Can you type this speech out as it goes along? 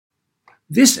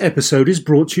This episode is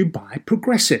brought to you by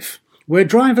Progressive, where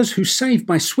drivers who save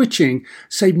by switching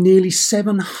save nearly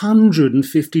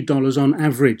 $750 on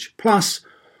average. Plus,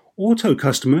 auto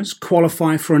customers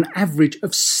qualify for an average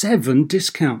of 7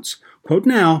 discounts. Quote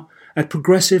now at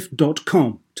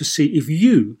progressive.com to see if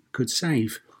you could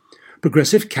save.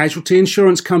 Progressive Casualty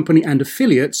Insurance Company and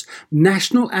affiliates,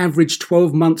 national average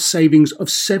 12-month savings of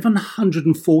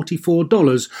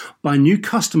 $744 by new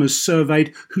customers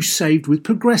surveyed who saved with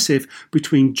Progressive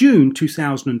between June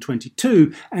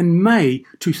 2022 and May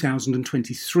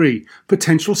 2023.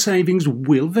 Potential savings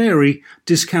will vary.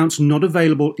 Discounts not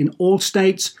available in all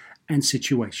states and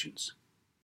situations.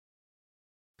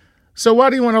 So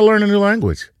why do you want to learn a new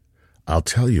language? I'll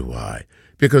tell you why.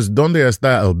 Because ¿dónde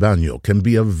está el baño can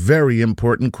be a very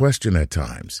important question at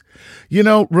times. You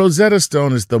know, Rosetta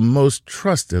Stone is the most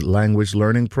trusted language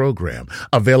learning program,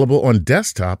 available on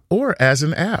desktop or as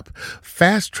an app.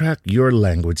 Fast-track your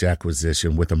language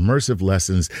acquisition with immersive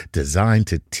lessons designed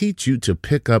to teach you to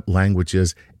pick up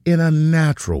languages in a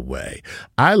natural way.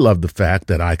 I love the fact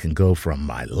that I can go from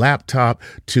my laptop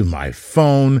to my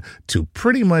phone to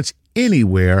pretty much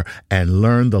anywhere and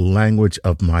learn the language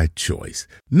of my choice.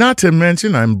 Not to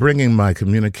mention, I'm bringing my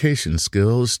communication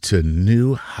skills to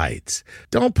new heights.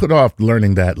 Don't put off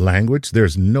learning that language.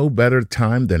 There's no better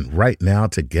time than right now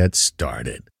to get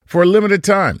started. For a limited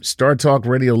time, Star Talk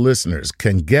Radio listeners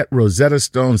can get Rosetta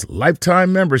Stone's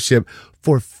lifetime membership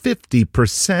for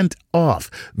 50%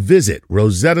 off. Visit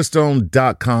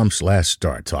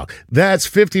rosettastone.com/StarTalk. That's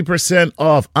 50%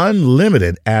 off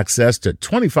unlimited access to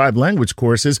 25 language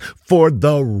courses for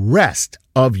the rest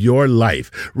of your life.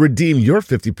 Redeem your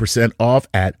 50% off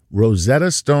at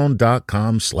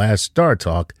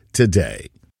rosettastone.com/StarTalk today.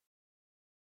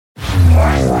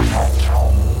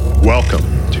 Welcome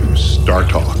to Star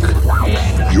Talk,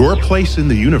 your place in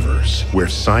the universe where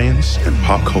science and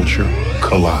pop culture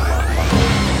collide.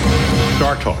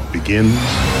 Star Talk begins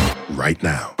right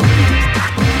now.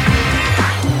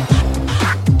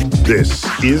 This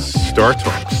is Star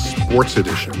Talk Sports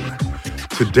Edition.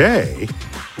 Today,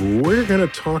 we're going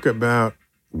to talk about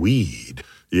weed.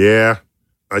 Yeah,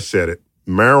 I said it.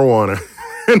 Marijuana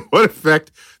and what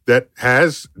effect that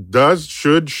has, does,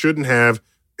 shouldn't have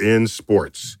in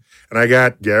sports. And I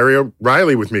got Gary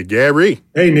O'Reilly with me. Gary.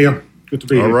 Hey, Neil. Good to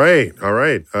be here. All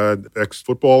right.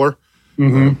 Ex-footballer.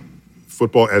 Mm-hmm.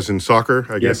 Football as in soccer,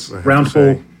 I guess. Round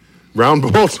ball. Round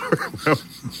balls.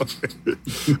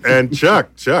 And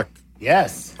Chuck.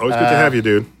 Yes. Always good to have you,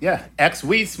 dude. Yeah.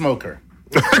 Ex-weed smoker.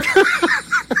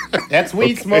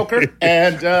 Ex-weed smoker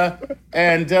and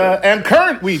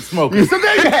current weed smoker. So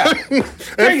there you have it.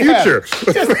 And future.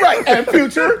 Just right. And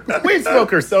future weed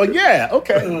smoker. So yeah,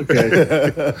 okay.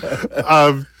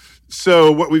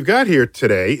 So what we've got here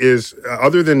today is,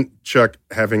 other than Chuck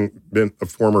having been a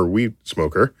former weed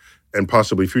smoker and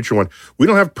possibly future one, we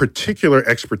don't have particular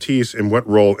expertise in what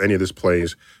role any of this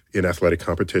plays in athletic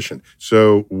competition.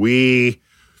 So we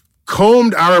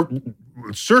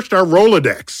searched our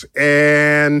Rolodex,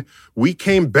 and we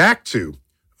came back to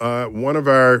one of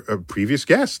our previous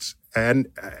guests, and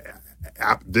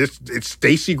it's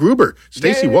Staci Gruber.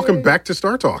 Staci, welcome back to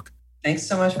Star Talk. Thanks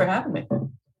so much for having me.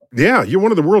 Yeah, you're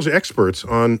one of the world's experts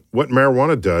on what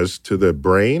marijuana does to the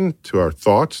brain, to our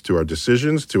thoughts, to our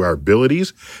decisions, to our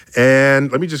abilities.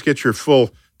 And let me just get your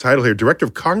full title here: Director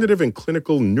of Cognitive and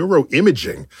Clinical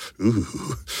Neuroimaging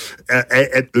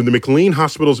at the McLean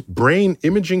Hospital's Brain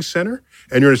Imaging Center,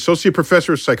 and you're an associate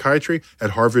professor of psychiatry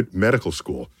at Harvard Medical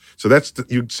School. So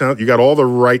you got all the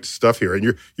right stuff here,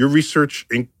 and your research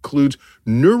includes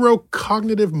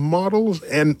neurocognitive models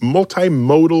and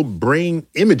multimodal brain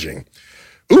imaging.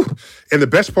 Ooh, and the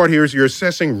best part here is you're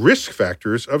assessing risk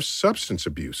factors of substance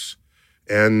abuse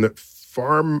and the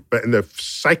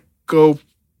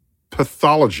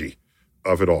psychopathology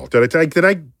of it all. Did I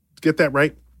get that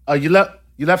right? You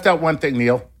left out one thing,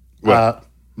 Neil. What?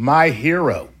 My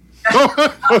hero.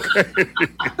 Oh, okay.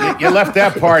 You left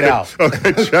that part out.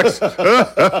 Okay, Chuck's.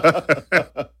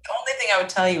 The only thing I would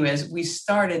tell you is we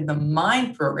started the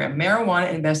MIND program,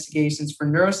 Marijuana Investigations for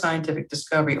Neuroscientific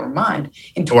Discovery, or MIND.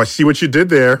 I see what you did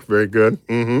there. Very good.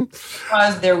 Mm-hmm.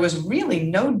 Because there was really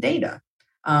no data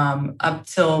up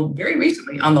till very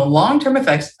recently on the long-term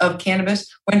effects of cannabis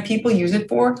when people use it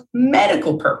for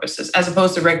medical purposes as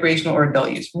opposed to recreational or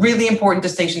adult use. Really important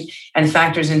distinction and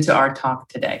factors into our talk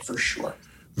today for sure.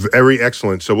 Very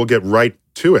excellent. So we'll get right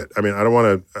to it. I mean, I don't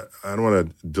want to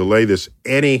delay this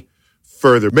any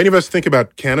further. Many of us think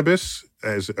about cannabis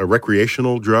as a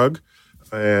recreational drug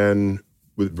and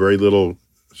with very little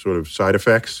sort of side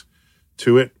effects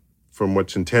to it from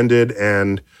what's intended.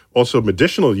 And also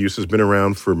medicinal use has been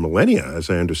around for millennia, as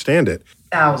I understand it.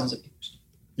 Thousands of years.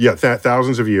 Yeah,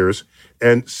 thousands of years.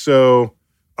 And so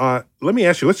let me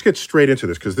ask you, let's get straight into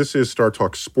this because this is Star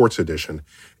Talk Sports Edition.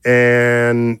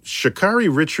 And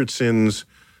Sha'Carri Richardson's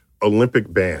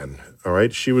Olympic ban, all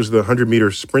right? She was the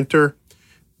 100-meter sprinter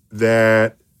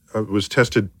that was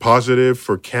tested positive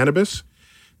for cannabis.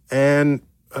 And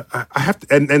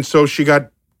and so she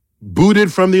got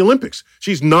booted from the Olympics.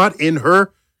 She's not in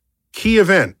her key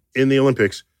event in the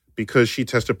Olympics because she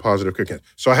tested positive for cannabis.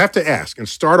 So I have to ask and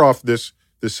start off this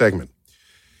segment.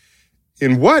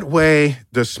 In what way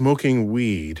does smoking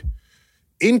weed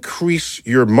increase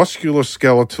your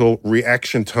musculoskeletal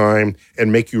reaction time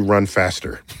and make you run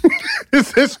faster?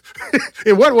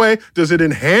 In what way does it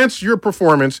enhance your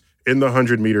performance in the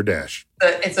 100-meter dash?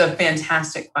 It's a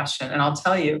fantastic question. And I'll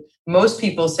tell you, most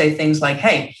people say things like,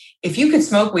 hey, if you could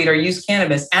smoke weed or use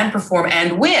cannabis and perform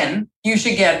and win, you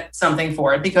should get something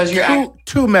for it because you're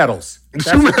two medals.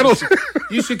 Two medals.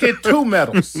 You should get 2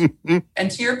 medals.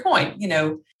 And to your point,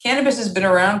 cannabis has been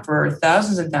around for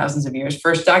thousands and thousands of years.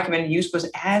 First documented use was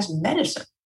as medicine,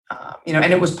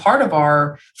 and it was part of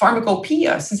our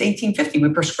pharmacopoeia since 1850. We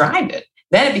prescribed it.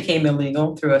 Then it became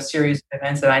illegal through a series of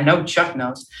events that I know Chuck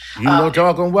knows. You know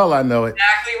doggone well I know it.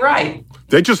 Exactly right.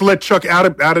 They just let Chuck out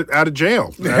of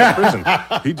jail, out of prison.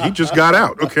 He just got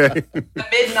out. Okay. The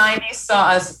mid-'90s saw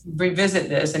us revisit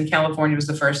this, and California was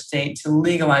the first state to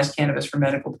legalize cannabis for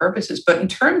medical purposes. But in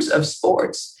terms of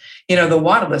sports, the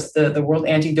WADA, the World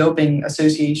Anti-Doping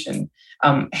Association,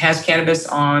 has cannabis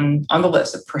on the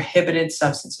list of prohibited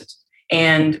substances.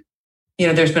 And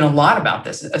there's been a lot about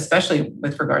this, especially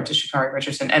with regard to Sha'Carri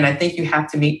Richardson. And I think you have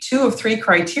to meet 2 of 3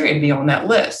 criteria to be on that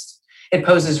list. It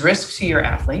poses risks to your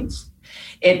athletes.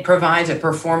 It provides a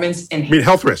performance enhancement.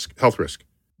 Health risk.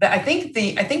 I think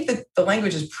the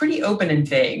language is pretty open and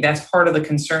vague. That's part of the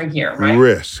concern here, right?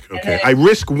 Risk. Okay. I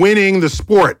risk winning the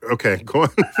sport. Okay, go on.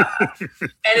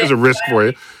 There's a risk for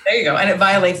you. There you go. And it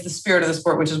violates the spirit of the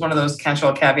sport, which is one of those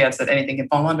catch-all caveats that anything can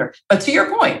fall under. But to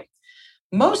your point,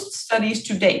 most studies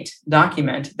to date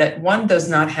document that one does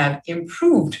not have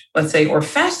improved, let's say, or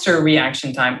faster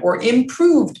reaction time or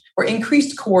improved or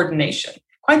increased coordination.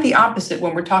 Quite the opposite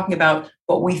when we're talking about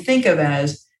what we think of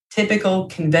as typical,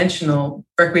 conventional,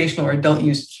 recreational, or adult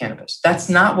use cannabis. That's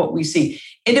not what we see.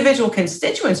 Individual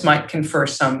constituents might confer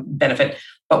some benefit,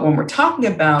 but when we're talking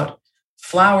about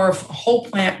flower, whole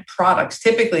plant products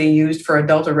typically used for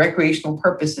adult or recreational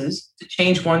purposes to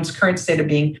change one's current state of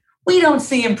being, we don't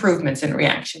see improvements in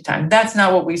reaction time. That's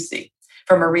not what we see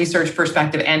from a research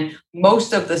perspective. And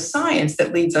most of the science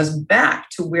that leads us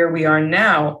back to where we are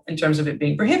now in terms of it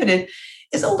being prohibited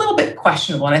is a little bit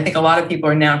questionable. And I think a lot of people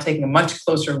are now taking a much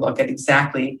closer look at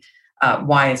exactly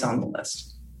why it's on the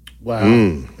list. Wow.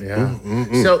 Yeah.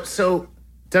 So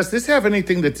does this have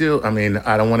anything to do? I mean,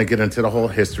 I don't want to get into the whole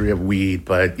history of weed,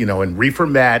 but, and Reefer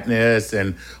Madness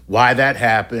and why that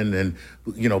happened and,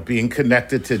 being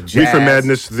connected to jazz. Reefer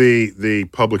Madness, the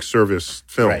public service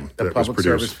film right, the that public was produced.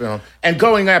 Service film. And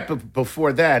going up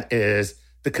before that is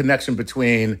the connection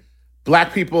between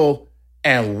Black people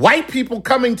and white people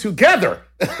coming together.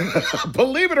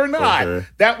 Believe it or not,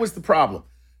 That was the problem.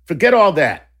 Forget all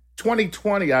that.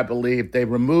 2020, I believe, they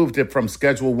removed it from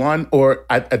Schedule 1, or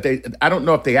I don't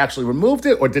know if they actually removed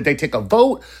it, or did they take a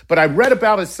vote? But I read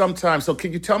about it sometime. So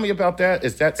can you tell me about that?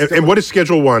 Is that and what is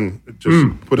Schedule 1?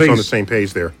 Just put us on the same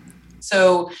page there.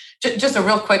 So just a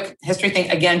real quick history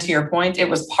thing, again, to your point, it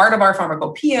was part of our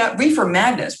pharmacopoeia. Reefer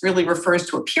Madness really refers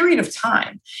to a period of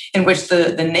time in which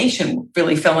the nation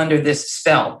really fell under this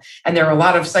spell. And there are a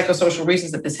lot of psychosocial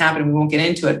reasons that this happened. We won't get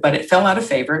into it, but it fell out of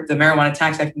favor. The Marijuana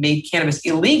Tax Act made cannabis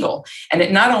illegal. And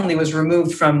it not only was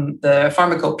removed from the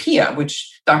pharmacopoeia,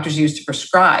 which doctors use to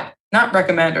prescribe, not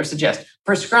recommend or suggest,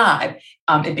 prescribe,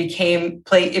 it became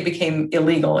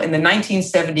illegal. In the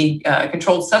 1970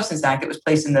 Controlled Substance Act, it was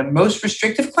placed in the most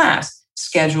restrictive class,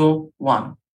 Schedule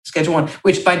 1. Schedule 1,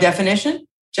 which by definition,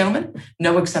 gentlemen,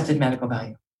 no accepted medical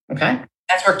value. Okay?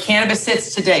 That's where cannabis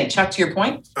sits today. Chuck, to your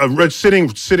point?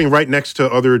 Sitting right next to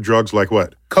other drugs like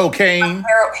what? Cocaine.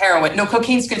 Heroin. No,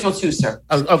 cocaine Schedule 2, sir.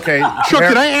 Okay. Chuck,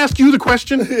 did I ask you the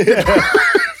question?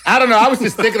 I don't know. I was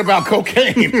just thinking about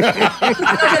cocaine. I'm not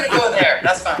going to go there.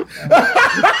 That's fine.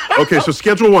 Okay, so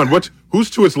Schedule 1.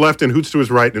 Who's to its left and who's to its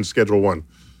right in Schedule 1?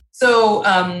 So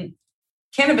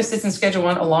cannabis sits in Schedule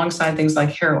 1 alongside things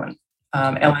like heroin,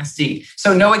 LSD.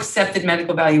 So no accepted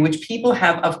medical value, which people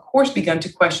have, of course, begun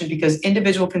to question because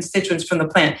individual constituents from the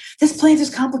plant. This plant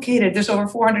is complicated. There's over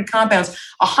 400 compounds.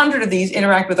 100 of these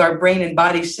interact with our brain and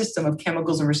body system of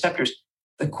chemicals and receptors.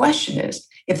 The question is,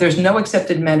 if there's no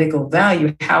accepted medical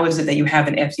value, how is it that you have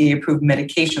an FDA-approved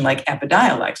medication like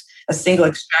Epidiolex, a single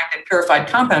extracted purified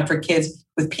compound for kids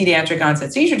with pediatric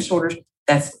onset seizure disorders,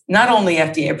 that's not only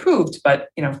FDA approved, but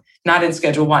not in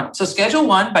Schedule 1. So Schedule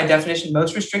 1, by definition,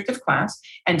 most restrictive class.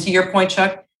 And to your point,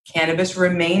 Chuck, cannabis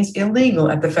remains illegal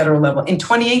at the federal level. In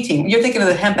 2018, you're thinking of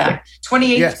the Hemp Act.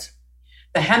 2018, Yes.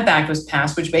 The Hemp Act was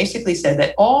passed, which basically said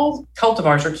that all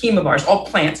cultivars or chemovars, all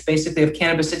plants basically of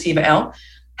cannabis sativa L,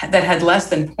 that had less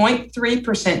than 0.3%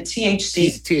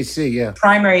 THC,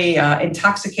 primary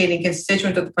intoxicating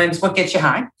constituent of the plant, is what gets you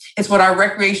high. It's what our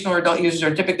recreational or adult users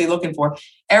are typically looking for.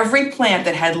 Every plant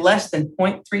that had less than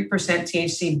 0.3%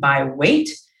 THC by weight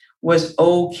was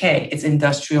okay. It's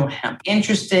industrial hemp.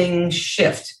 Interesting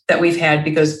shift that we've had,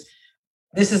 because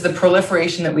this is the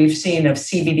proliferation that we've seen of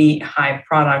CBD high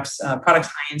products, products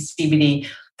high in CBD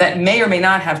that may or may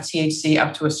not have THC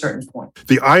up to a certain point.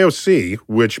 The IOC,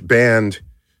 which banned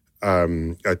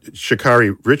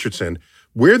Sha'Carri Richardson,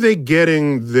 where are they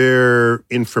getting their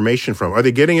information from? Are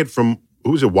they getting it from,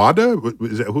 who's it, WADA?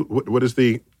 What is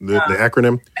the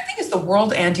acronym? I think it's the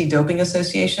World Anti-Doping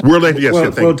Association. World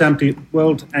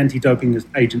Anti-Doping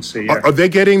Agency. Yeah. Are they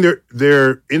getting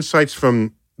their insights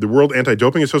from the World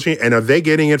Anti-Doping Association, and are they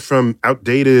getting it from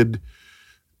outdated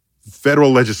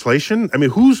federal legislation? I mean,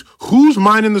 who's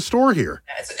minding the store here?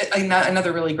 It's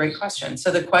another really great question.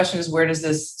 So the question is, where does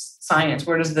this science,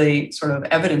 where does the sort of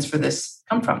evidence for this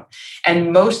come from?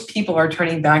 And most people are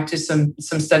turning back to some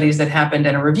studies that happened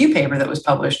in a review paper that was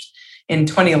published in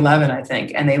 2011, I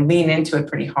think, and they lean into it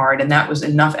pretty hard. And that was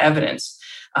enough evidence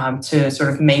to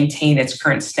sort of maintain its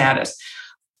current status.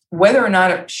 Whether or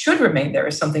not it should remain there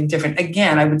is something different.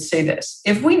 Again, I would say this.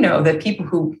 If we know that people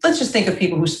who, let's just think of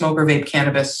people who smoke or vape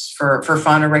cannabis for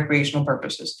fun or recreational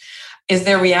purposes, is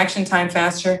their reaction time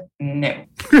faster? No.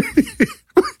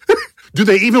 Do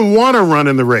they even want to run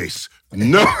in the race?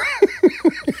 No.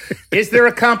 Is there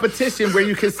a competition where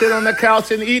you can sit on the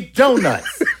couch and eat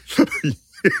donuts? But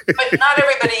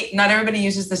not everybody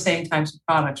uses the same types of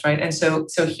products, right? And so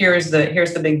here's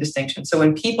the big distinction. So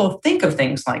when people think of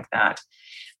things like that,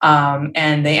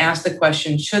 and they ask the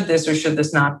question, should this or should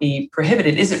this not be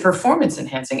prohibited? Is it performance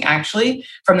enhancing? Actually,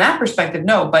 from that perspective,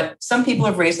 no. But some people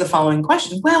have raised the following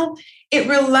question. Well, it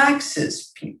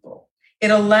relaxes people. It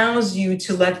allows you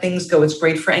to let things go. It's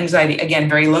great for anxiety. Again,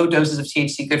 very low doses of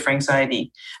THC, good for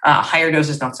anxiety. Higher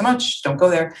doses, not so much. Don't go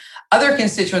there. Other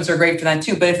constituents are great for that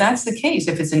too. But if that's the case,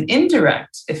 if it's an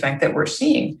indirect effect that we're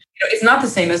seeing, it's not the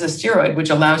same as a steroid, which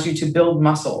allows you to build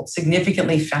muscle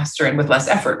significantly faster and with less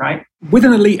effort, right? With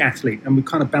an elite athlete, and we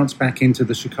kind of bounce back into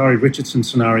the Sha'Carri Richardson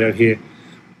scenario here,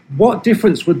 what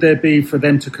difference would there be for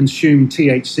them to consume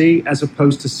THC as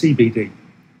opposed to CBD?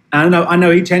 I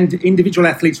know each individual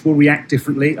athletes will react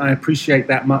differently. I appreciate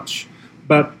that much.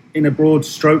 But in a broad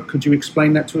stroke, could you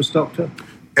explain that to us, Doctor?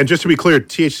 And just to be clear,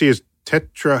 THC is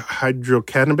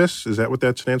tetrahydrocannabis. Is that what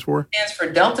that stands for? It stands for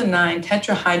delta-9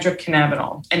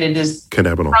 tetrahydrocannabinol. And it is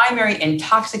the primary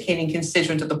intoxicating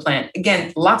constituent of the plant.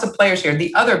 Again, lots of players here.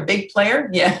 The other big player,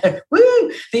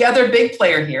 the other big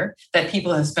player here that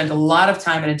people have spent a lot of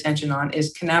time and attention on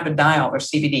is cannabidiol or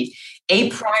CBD. A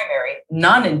primary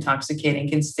non-intoxicating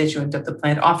constituent of the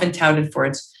plant, often touted for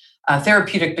its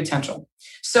therapeutic potential.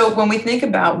 So when we think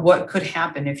about what could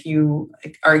happen if you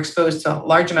are exposed to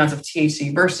large amounts of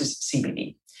THC versus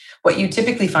CBD, what you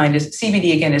typically find is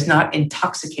CBD, again, is not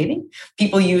intoxicating.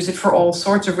 People use it for all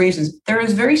sorts of reasons. There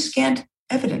is very scant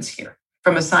evidence here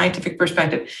from a scientific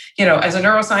perspective. As a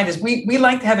neuroscientist, we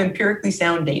like to have empirically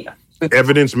sound data.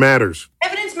 Evidence matters.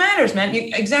 Evidence matters, man.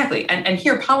 Exactly. And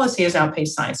here policy has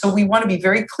outpaced science. So we want to be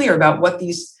very clear about what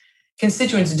these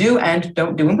constituents do and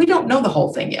don't do. And we don't know the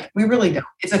whole thing yet. We really don't.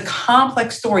 It's a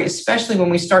complex story, especially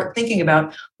when we start thinking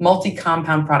about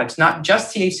multi-compound products, not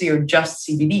just THC or just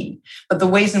CBD, but the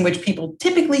ways in which people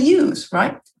typically use,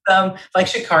 right? Like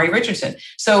Sha'Carri Richardson.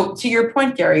 So to your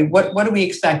point, Gary, what do we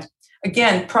expect?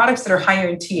 Again, products that are higher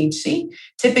in THC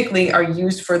typically are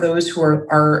used for those who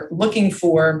are looking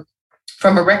for,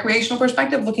 from a recreational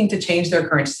perspective, looking to change their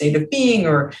current state of being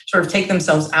or sort of take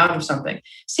themselves out of something.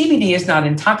 CBD is not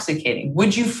intoxicating.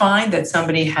 Would you find that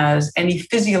somebody has any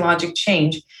physiologic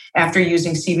change after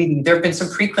using CBD? There have been some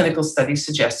preclinical studies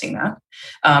suggesting that,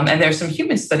 and there's some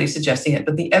human studies suggesting it,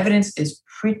 but the evidence is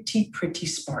pretty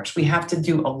sparse. We have to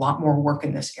do a lot more work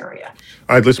in this area.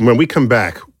 All right, listen, when we come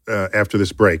back after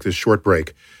this short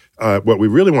break, what we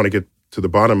really want to get to the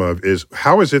bottom of is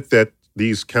how is it that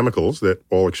these chemicals that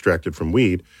all extracted from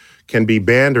weed can be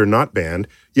banned or not banned,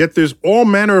 yet there's all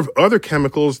manner of other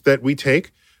chemicals that we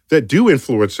take that do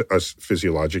influence us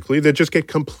physiologically that just get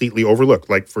completely overlooked.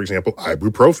 Like, for example,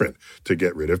 ibuprofen to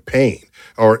get rid of pain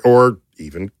or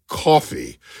even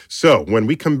coffee. So when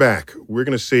we come back, we're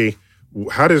going to see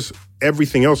how does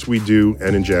everything else we do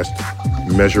and ingest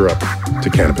measure up to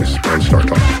cannabis on Star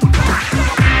Talk.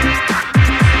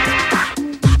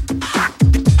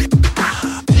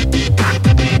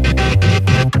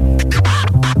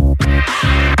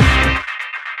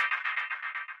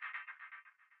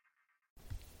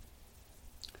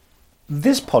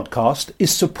 This podcast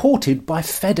is supported by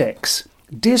FedEx.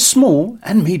 Dear small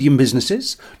and medium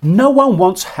businesses, no one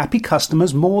wants happy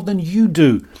customers more than you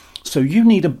do. So you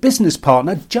need a business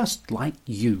partner just like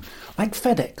you, like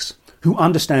FedEx, who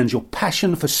understands your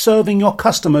passion for serving your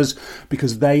customers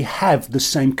because they have the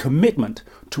same commitment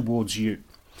towards you.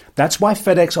 That's why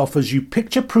FedEx offers you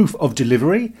picture proof of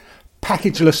delivery,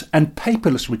 packageless and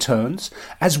paperless returns,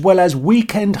 as well as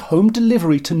weekend home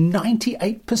delivery to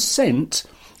 98%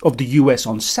 of the US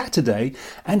on Saturday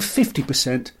and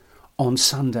 50% on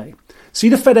Sunday. See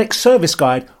the FedEx service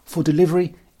guide for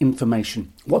delivery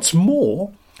information. What's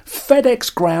more,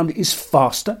 FedEx Ground is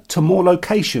faster to more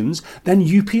locations than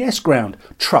UPS Ground.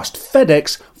 Trust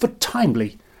FedEx for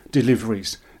timely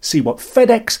deliveries. See what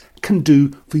FedEx can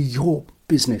do for your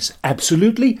business.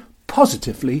 Absolutely,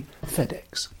 positively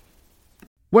FedEx.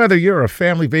 Whether you're a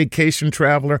family vacation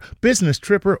traveler, business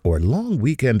tripper, or long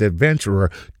weekend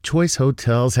adventurer, Choice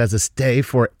Hotels has a stay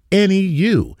for any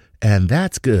you. And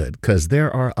that's good, because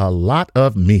there are a lot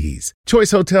of me's.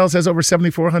 Choice Hotels has over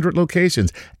 7,400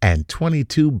 locations and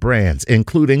 22 brands,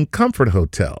 including Comfort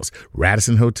Hotels,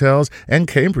 Radisson Hotels, and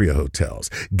Cambria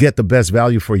Hotels. Get the best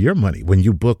value for your money when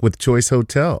you book with Choice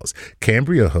Hotels.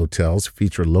 Cambria Hotels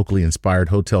feature locally inspired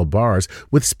hotel bars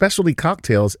with specialty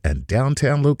cocktails and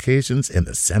downtown locations in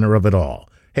the center of it all.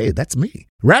 Hey, that's me.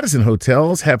 Radisson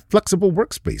Hotels have flexible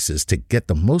workspaces to get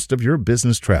the most of your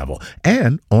business travel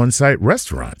and on-site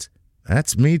restaurants.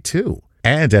 That's me too.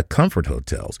 And at Comfort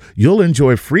Hotels, you'll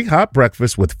enjoy free hot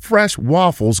breakfast with fresh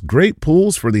waffles, great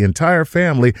pools for the entire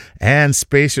family, and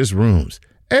spacious rooms.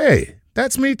 Hey,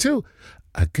 that's me too.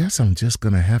 I guess I'm just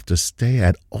going to have to stay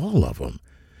at all of them.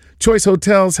 Choice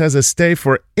Hotels has a stay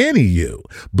for any you.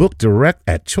 Book direct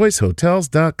at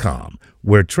choicehotels.com,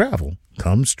 where travel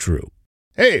comes true.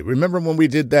 Hey, remember when we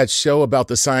did that show about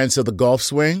the science of the golf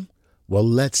swing? Well,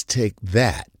 let's take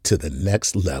that to the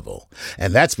next level.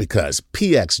 And that's because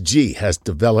PXG has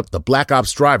developed the Black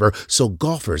Ops driver so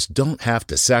golfers don't have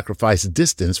to sacrifice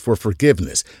distance for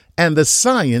forgiveness. And the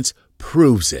science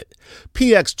proves it.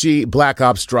 PXG Black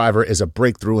Ops driver is a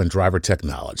breakthrough in driver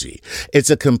technology. It's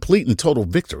a complete and total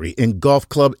victory in golf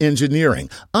club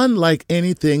engineering, unlike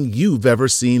anything you've ever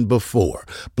seen before.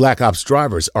 Black Ops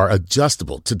drivers are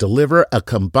adjustable to deliver a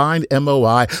combined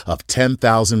MOI of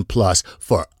 10,000 plus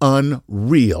for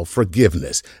unreal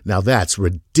forgiveness. Now that's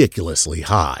ridiculously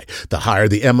high. The higher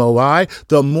the MOI,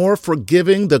 the more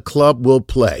forgiving the club will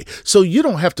play. So you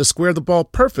don't have to square the ball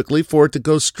perfectly for it to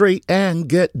go straight and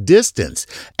get distance.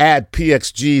 Add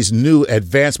PXG's new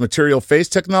advanced material face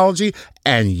technology,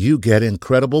 and you get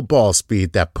incredible ball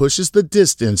speed that pushes the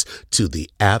distance to the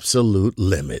absolute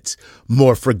limits.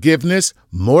 More forgiveness,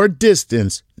 more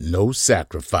distance, no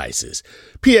sacrifices.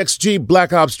 PXG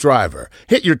Black Ops driver.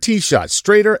 Hit your tee shot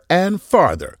straighter and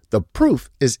farther. The proof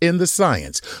is in the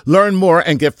science. Learn more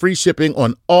and get free shipping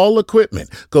on all equipment.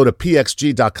 Go to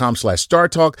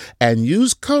pxg.com/StarTalk and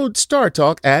use code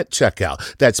StarTalk at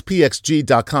checkout. That's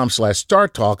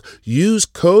pxg.com/StarTalk. Use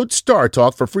code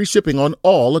StarTalk for free shipping on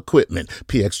all equipment.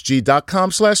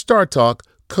 pxg.com/StarTalk,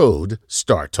 code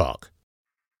StarTalk.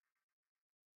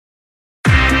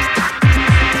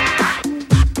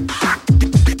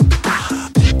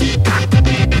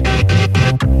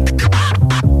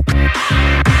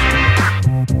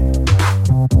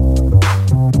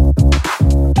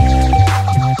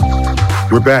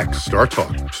 We're back, Star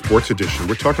Talk, Sports Edition.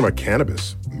 We're talking about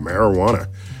cannabis, marijuana,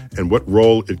 and what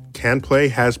role it can play,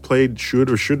 has played, should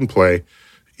or shouldn't play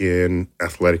in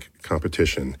athletic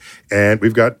competition. And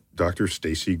we've got Dr.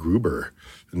 Staci Gruber,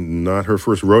 not her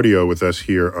first rodeo with us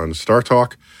here on Star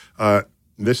Talk.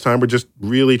 This time we're just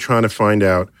really trying to find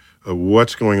out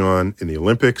what's going on in the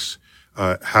Olympics.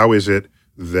 How is it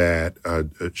that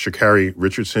Sha'Carri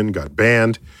Richardson got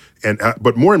banned? And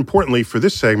but more importantly, for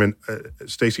this segment,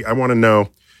 Staci, I want to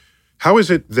know, how is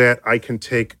it that I can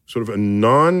take sort of a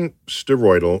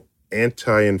non-steroidal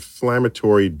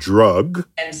anti-inflammatory drug?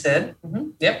 NSAID. Mm-hmm.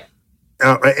 Yep.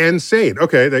 NSAID.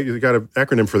 Okay, you got an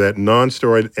acronym for that.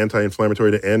 Non-steroid anti-inflammatory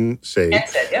to NSAID.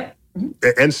 NSAID. Yep.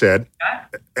 Mm-hmm. NSAID.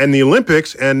 And the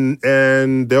Olympics, and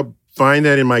they'll find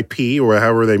that in my pee or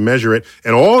however they measure it,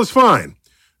 and all is fine.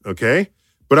 Okay.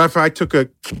 But if I took a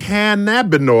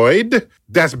cannabinoid,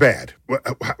 that's bad.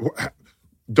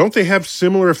 Don't they have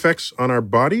similar effects on our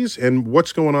bodies? And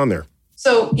what's going on there?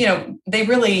 So, they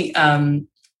really,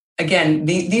 again,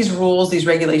 these rules, these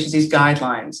regulations, these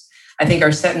guidelines, I think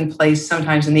are set in place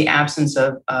sometimes in the absence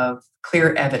of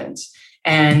clear evidence.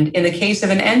 And in the case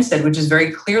of an NSAID, which is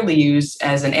very clearly used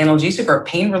as an analgesic or a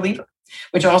pain reliever,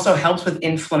 which also helps with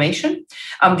inflammation,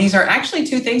 these are actually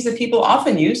two things that people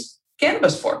often use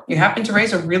cannabis for. You happen to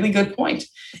raise a really good point.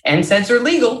 NSAIDs are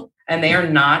legal, and they are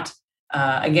not,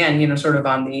 again, sort of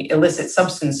on the illicit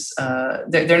substance.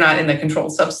 They're not in the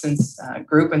controlled substance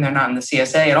group, and they're not in the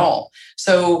CSA at all.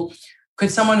 So could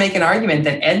someone make an argument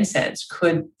that NSAIDs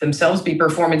could themselves be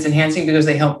performance enhancing because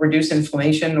they help reduce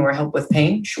inflammation or help with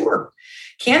pain? Sure.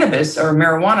 Cannabis or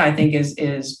marijuana, I think,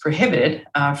 is prohibited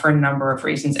for a number of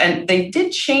reasons. And they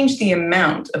did change the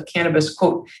amount of cannabis,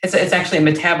 quote, it's actually a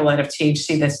metabolite of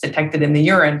THC that's detected in the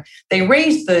urine. They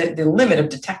raised the limit of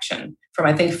detection from,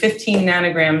 I think, 15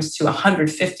 nanograms to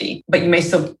 150, but you may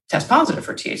still test positive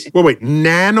for THC. Well, wait,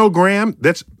 nanogram?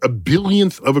 That's a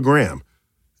billionth of a gram.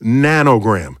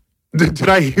 Nanogram. Did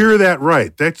I hear that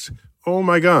right? That's, oh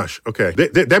my gosh. Okay.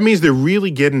 That means they're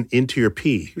really getting into your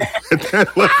pee at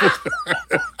that level.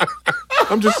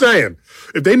 I'm just saying.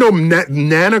 If they know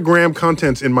nanogram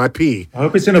contents in my pee. I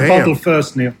hope it's in a bottle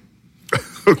first, Neil.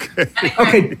 Okay.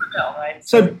 Okay.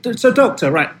 So, doctor,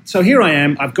 right. So here I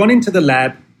am. I've gone into the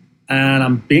lab and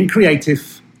I'm being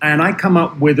creative and I come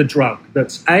up with a drug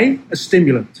that's A, a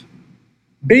stimulant.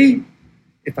 B,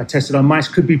 if I test it on mice,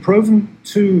 could be proven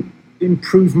to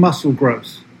improve muscle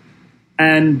growth.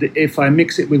 And if I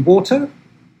mix it with water,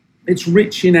 it's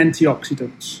rich in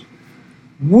antioxidants.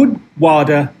 Would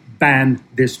WADA ban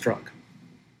this drug?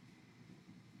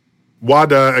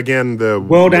 WADA, again, the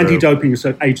World Anti-Doping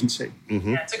Agency.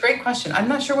 Mm-hmm. That's a great question. I'm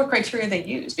not sure what criteria they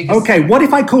use. Okay, what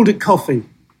if I called it coffee?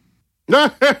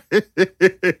 Right,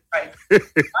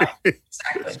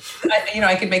 exactly.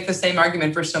 I could make the same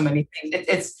argument for so many things.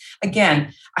 It's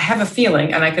again, I have a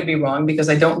feeling, and I could be wrong because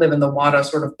I don't live in the WADA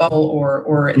sort of bubble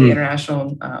or the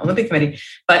International Olympic Committee,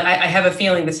 but I have a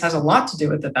feeling this has a lot to do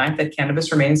with the fact that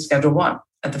cannabis remains Schedule 1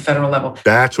 at the federal level.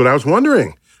 That's what I was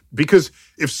wondering. Because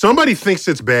if somebody thinks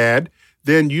it's bad,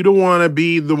 then you don't want to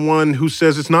be the one who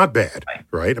says it's not bad,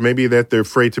 right? Or maybe that they're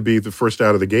afraid to be the first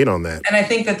out of the gate on that. And I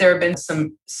think that there have been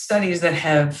some studies that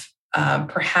have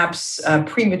perhaps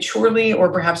prematurely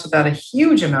or perhaps without a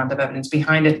huge amount of evidence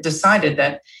behind it, decided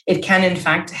that it can in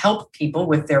fact help people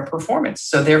with their performance.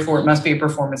 So therefore it must be a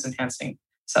performance-enhancing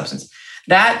substance.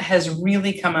 That has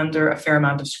really come under a fair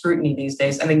amount of scrutiny these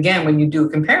days. And again, when you do a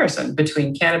comparison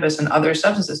between cannabis and other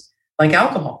substances like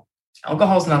alcohol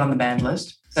is not on the banned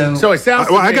list. So it sounds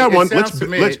to me, I got one.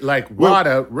 Let's like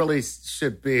WADA really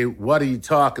should be, what are you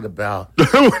talking about?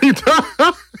 What are you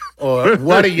talking? Or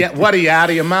what are you out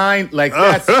of your mind? Like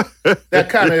that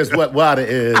kind of is what WADA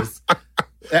is.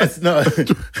 That's no.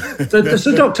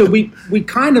 So doctor, we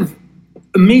kind of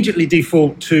immediately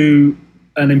default to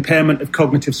an impairment of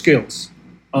cognitive skills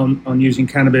on using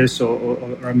cannabis or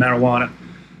marijuana.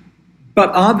 But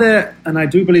are there, and I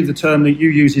do believe the term that you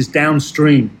use is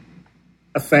downstream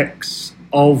effects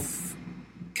of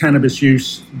cannabis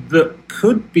use that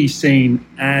could be seen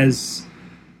as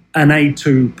an aid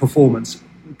to performance.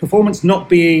 Performance not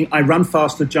being I run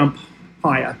faster, jump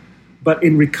higher, but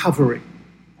in recovery,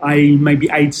 I maybe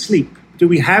aid sleep. Do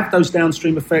we have those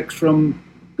downstream effects from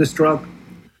this drug?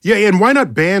 Yeah, and why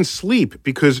not ban sleep?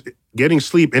 Because getting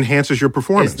sleep enhances your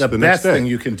performance. It's the best thing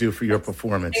you can do for your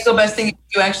performance. It's the best thing you can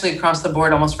do actually across the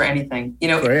board almost for anything.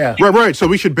 Right. So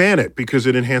we should ban it because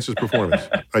it enhances performance,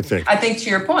 I think. I think to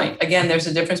your point, again, there's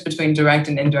a difference between direct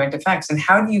and indirect effects. And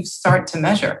how do you start to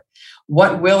measure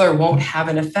what will or won't have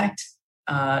an effect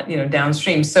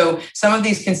downstream? So some of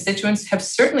these constituents have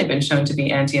certainly been shown to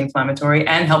be anti-inflammatory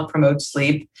and help promote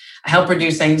sleep, help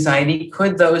reduce anxiety.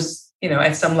 Could those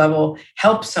at some level,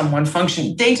 help someone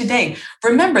function day to day?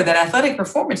 Remember that athletic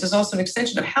performance is also an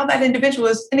extension of how that individual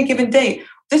is in a given day.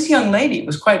 This young lady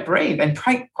was quite brave and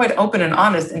quite open and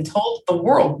honest and told the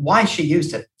world why she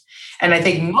used it. And I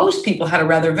think most people had a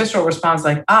rather visceral response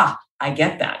like, I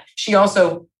get that. She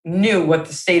also knew what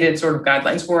the stated sort of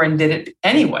guidelines were and did it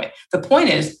anyway. The point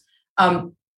is,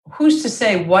 who's to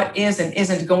say what is and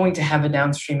isn't going to have a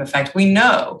downstream effect? We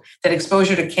know that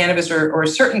exposure to cannabis or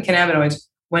certain cannabinoids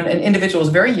when an individual is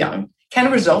very young can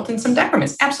result in some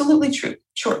decrements. Absolutely true.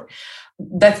 Sure.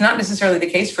 That's not necessarily the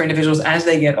case for individuals as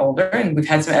they get older. And we've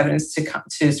had some evidence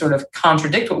to sort of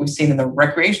contradict what we've seen in the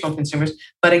recreational consumers.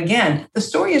 But again, the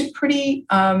story is pretty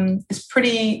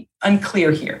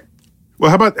unclear here.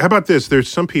 Well, how about this? There's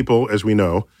some people, as we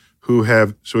know, who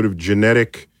have sort of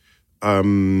genetic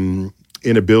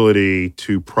inability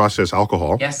to process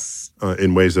alcohol. Yes.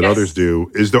 In ways that others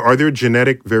do. Are there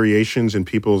genetic variations in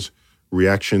people's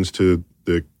reactions to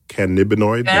the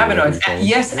cannabinoids?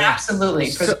 Yes, absolutely.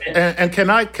 So, and can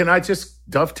I just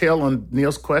dovetail on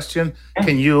Neil's question?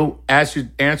 Can you, as you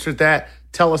answered that,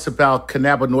 tell us about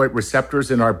cannabinoid receptors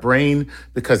in our brain?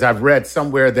 Because I've read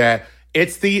somewhere that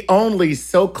it's the only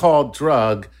so-called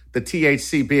drug, the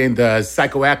THC being the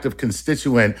psychoactive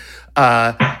constituent,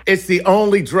 It's the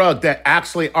only drug that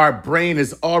actually our brain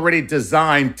is already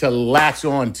designed to latch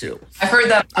on to. I've heard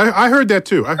that. I heard that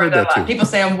too. I heard that too. People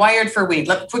say I'm wired for weed.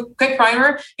 Quick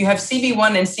primer. You have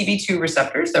CB1 and CB2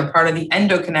 receptors. They're part of the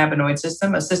endocannabinoid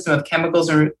system, a system of chemicals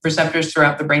and receptors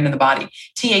throughout the brain and the body.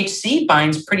 THC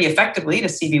binds pretty effectively to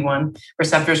CB1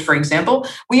 receptors, for example.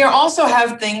 We also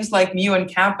have things like mu and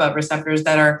kappa receptors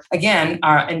that are, again,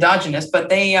 endogenous, but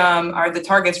they are the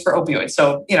targets for opioids.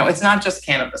 So, it's not just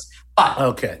cannabis.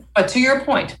 But to your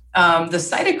point, the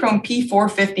cytochrome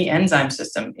P450 enzyme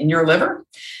system in your liver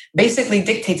basically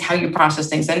dictates how you process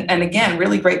things. And again,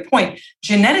 really great point.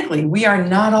 Genetically, we are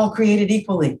not all created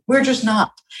equally. We're just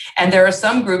not. And there are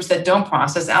some groups that don't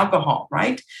process alcohol,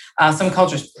 right? Some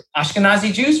cultures,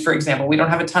 Ashkenazi Jews, for example, we don't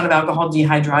have a ton of alcohol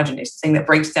dehydrogenase, the thing that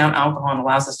breaks down alcohol and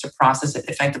allows us to process it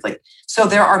effectively. So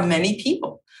there are many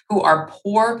people who are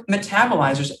poor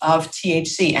metabolizers of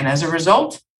THC. And as a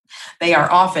result, they are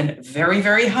often very,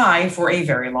 very high for a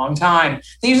very long time.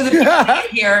 These are the people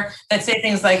here that say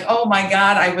things like, "Oh my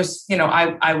God, I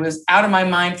was out of my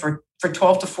mind for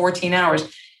 12 to 14 hours."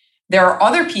 There are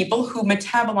other people who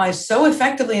metabolize so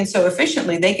effectively and so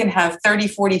efficiently, they can have 30,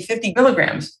 40, 50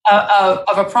 milligrams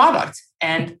of a product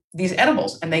and these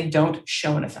edibles, and they don't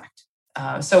show an effect.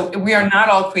 So we are not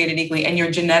all created equally, and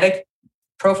your genetic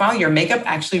profile, your makeup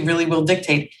actually really will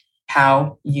dictate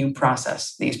how you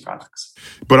process these products.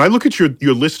 But I look at your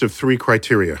list of 3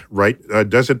 criteria, right?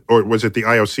 Does it, or was it the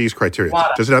IOC's criteria?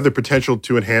 WADA. Does it have the potential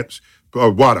to enhance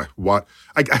WADA?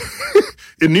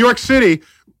 In New York City,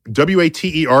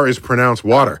 WATER is pronounced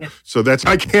water. Yeah. So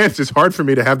it's hard for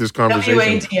me to have this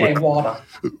conversation. WADA.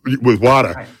 With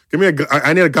water. Right.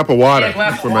 I need a cup of water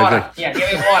for my drink. Yeah,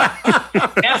 give me water.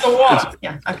 That's a water.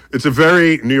 Yeah. It's a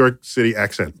very New York City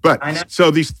accent. But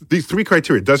so these 3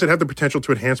 criteria, does it have the potential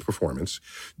to enhance performance?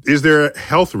 Is there a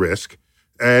health risk?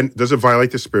 And does it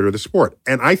violate the spirit of the sport?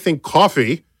 And I think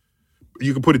coffee,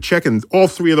 you can put a check in all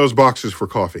 3 of those boxes for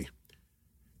coffee.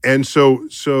 And so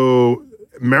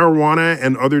marijuana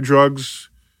and other drugs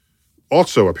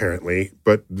also apparently,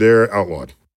 but they're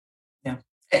outlawed. Yeah.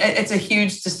 It's a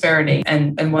huge disparity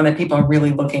and one that people are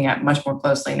really looking at much more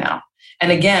closely now.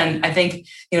 And again, I think,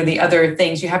 the other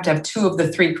things, you have to have 2 of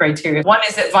the 3 criteria. One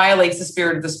is it violates the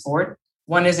spirit of the sport.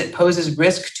 One is it poses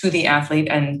risk to the athlete.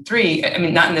 And 3,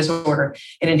 not in this order,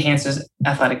 it enhances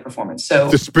athletic performance. So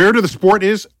the spirit of the sport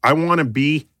is I want to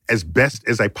be as best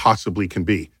as I possibly can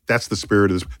be. That's the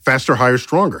spirit of this. Faster, higher,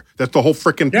 stronger. That's the whole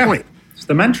freaking point. It's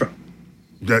the mantra.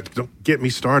 Don't get me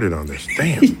started on this.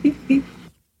 Damn.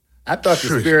 I thought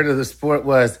the spirit of the sport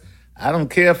was, I don't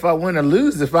care if I win or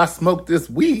lose if I smoke this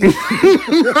weed.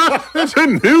 That's a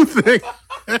new thing.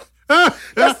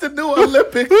 That's the new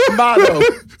Olympic motto.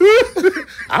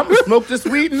 I'm going to smoke this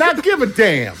weed and not give a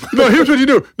damn. No, here's what you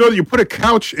do. No, you put a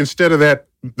couch instead of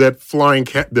that flying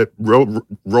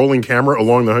rolling camera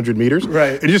along the 100 meters.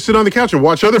 Right. And you just sit on the couch and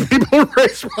watch other people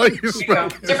race while you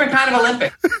smoke. Different kind of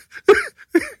Olympic.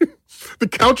 The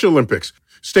Couch Olympics.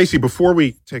 Staci, before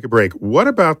we take a break, what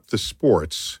about the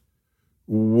sports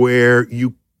where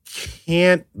you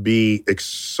can't be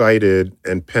excited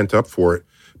and pent up for it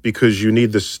because you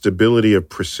need the stability of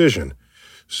precision,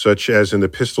 such as in the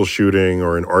pistol shooting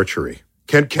or in archery?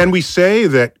 Can we say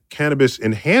that cannabis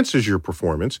enhances your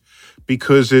performance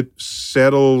because it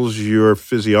settles your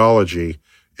physiology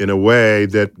in a way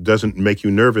that doesn't make you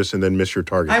nervous and then miss your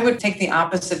target? I would take the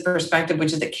opposite perspective,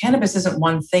 which is that cannabis isn't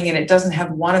one thing and it doesn't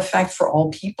have one effect for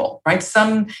all people, right?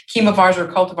 Some chemovars or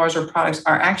cultivars or products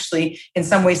are actually in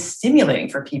some ways stimulating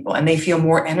for people and they feel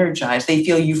more energized. They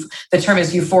feel the term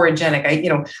is euphorogenic.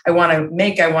 I want to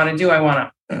make, I want to do,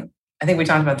 I think we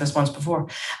talked about this once before.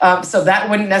 So that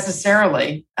wouldn't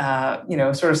necessarily,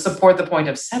 sort of support the point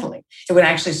of settling. It would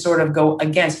actually sort of go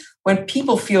against when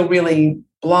people feel really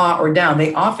blah or down.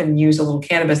 They often use a little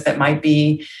cannabis that might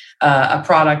be a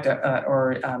product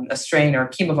or a strain or a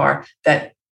chemovar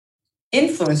that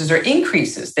influences or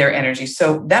increases their energy.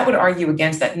 So that would argue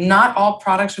against that. Not all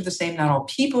products are the same. Not all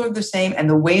people are the same. And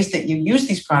the ways that you use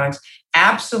these products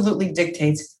absolutely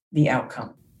dictates the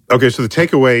outcome. Okay, so the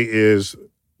takeaway is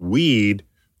weed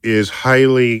is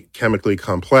highly chemically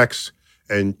complex,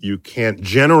 and you can't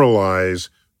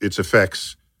generalize its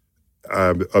effects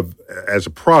as a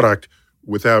product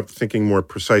without thinking more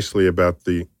precisely about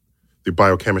the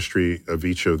biochemistry of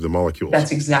each of the molecules.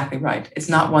 That's exactly right. It's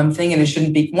not one thing, and it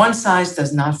shouldn't be. One size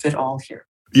does not fit all here.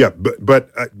 Yeah, but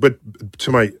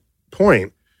to my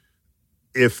point,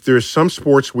 if there's some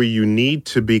sports where you need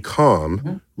to be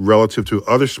calm relative to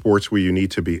other sports where you need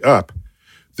to be up,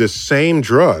 the same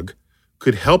drug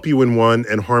could help you in one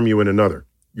and harm you in another.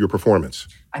 your performance?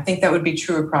 I think that would be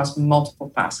true across multiple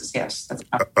classes. Yes. That's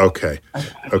Okay.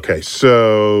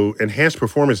 So enhanced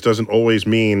performance doesn't always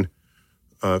mean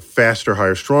faster,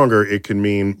 higher, stronger. It can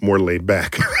mean more laid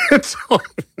back. Right.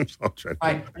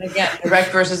 And again,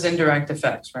 direct versus indirect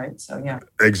effects, right? So, yeah.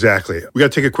 Exactly. We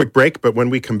got to take a quick break, but when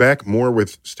we come back, more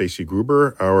with Staci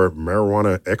Gruber, our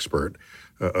marijuana expert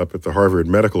up at the Harvard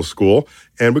Medical School.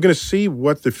 And we're going to see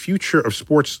what the future of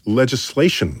sports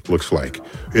legislation looks like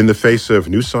in the face of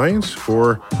new science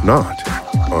or not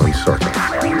on Star Talk.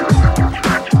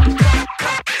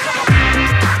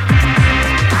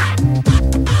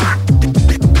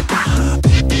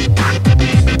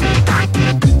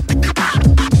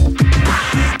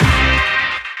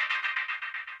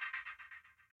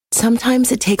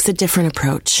 Sometimes it takes a different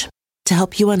approach to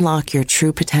help you unlock your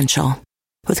true potential.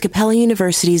 With Capella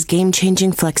University's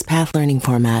game-changing FlexPath learning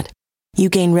format, you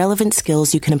gain relevant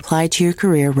skills you can apply to your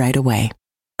career right away.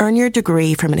 Earn your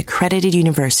degree from an accredited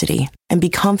university and be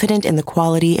confident in the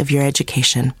quality of your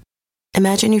education.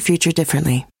 Imagine your future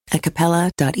differently at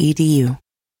capella.edu.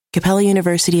 Capella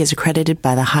University is accredited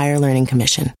by the Higher Learning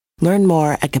Commission. Learn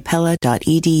more at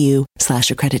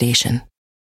capella.edu/accreditation.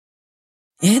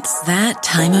 It's that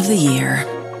time of the year.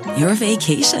 Your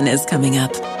vacation is coming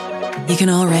up. You can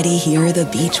already hear the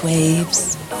beach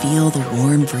waves, feel the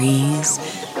warm breeze,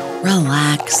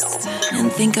 relax,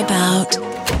 and think about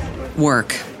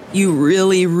work. You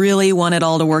really, really want it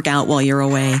all to work out while you're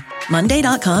away.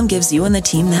 Monday.com gives you and the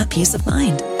team that peace of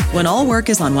mind. When all work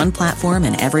is on one platform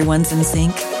and everyone's in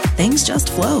sync, things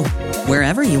just flow.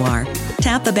 Wherever you are,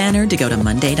 tap the banner to go to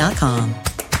Monday.com.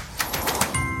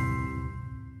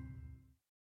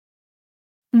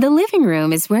 The living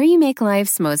room is where you make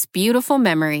life's most beautiful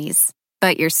memories.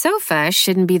 But your sofa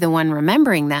shouldn't be the one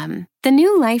remembering them. The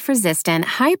new life-resistant,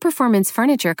 high-performance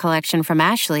furniture collection from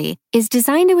Ashley is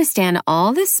designed to withstand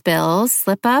all the spills,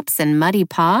 slip-ups, and muddy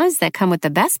paws that come with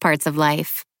the best parts of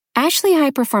life. Ashley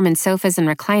high-performance sofas and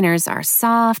recliners are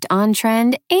soft,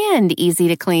 on-trend, and easy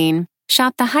to clean.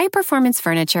 Shop the high-performance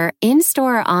furniture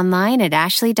in-store or online at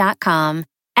ashley.com.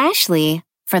 Ashley,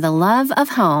 for the love of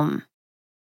home.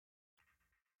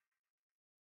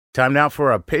 Time now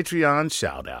for a Patreon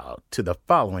shout-out to the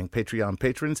following Patreon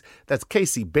patrons. That's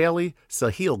Casey Bailey,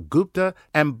 Sahil Gupta,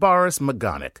 and Boris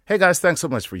Maganik. Hey guys, thanks so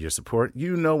much for your support.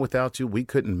 You know without you, we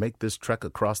couldn't make this trek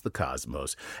across the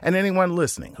cosmos. And anyone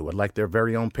listening who would like their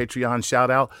very own Patreon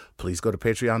shout-out, please go to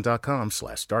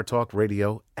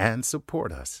patreon.com/StarTalkRadio and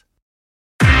support us.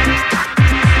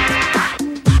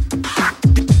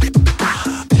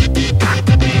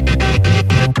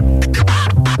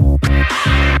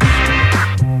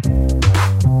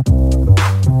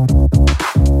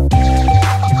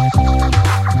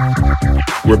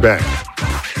 We're back.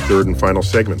 Third and final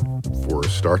segment for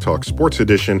Star Talk Sports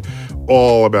Edition,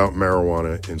 all about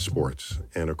marijuana in sports.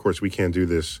 And of course, we can't do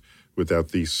this without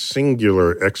the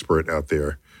singular expert out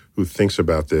there who thinks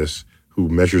about this, who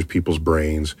measures people's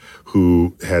brains,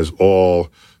 who has all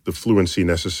the fluency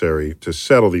necessary to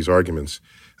settle these arguments.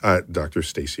 Dr.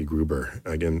 Staci Gruber.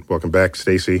 Again, welcome back,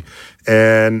 Staci.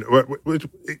 And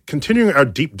continuing our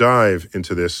deep dive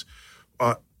into this,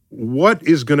 what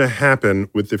is going to happen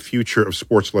with the future of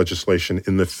sports legislation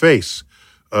in the face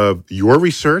of your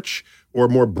research, or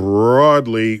more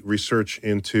broadly, research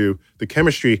into the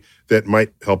chemistry that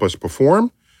might help us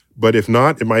perform, but if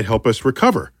not, it might help us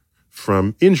recover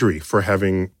from injury for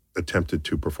having attempted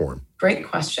to perform? Great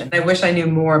question. I wish I knew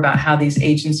more about how these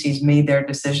agencies made their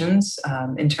decisions.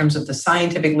 In terms of the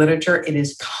scientific literature, it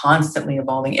is constantly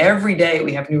evolving. Every day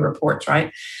we have new reports, right,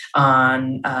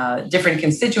 on different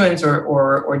constituents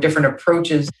or different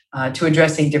approaches to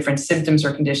addressing different symptoms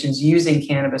or conditions using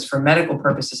cannabis for medical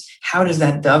purposes. How does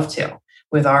that dovetail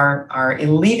with our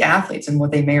elite athletes and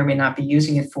what they may or may not be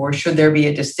using it for? Should there be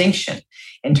a distinction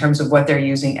in terms of what they're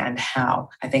using and how?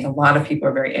 I think a lot of people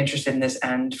are very interested in this,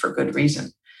 and for good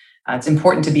reason. It's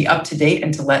important to be up to date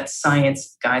and to let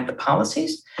science guide the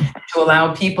policies, and to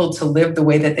allow people to live the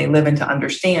way that they live and to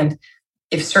understand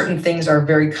if certain things are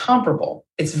very comparable.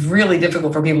 It's really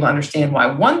difficult for people to understand why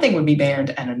one thing would be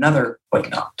banned and another would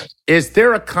not. Is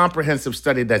there a comprehensive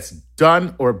study that's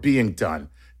done or being done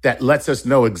that lets us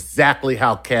know exactly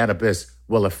how cannabis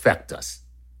will affect us?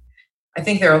 I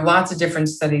think there are lots of different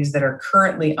studies that are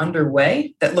currently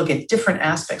underway that look at different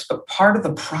aspects, but part of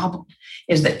the problem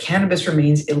is that cannabis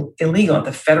remains illegal at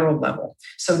the federal level.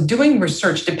 So doing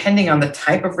research, depending on the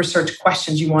type of research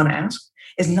questions you want to ask,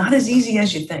 is not as easy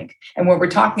as you think. And when we're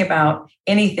talking about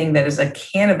anything that is a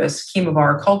cannabis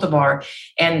chemovar or cultivar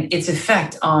and its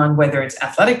effect on whether it's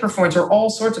athletic performance or all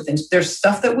sorts of things, there's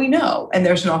stuff that we know and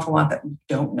there's an awful lot that we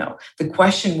don't know. The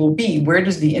question will be, where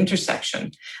does the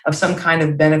intersection of some kind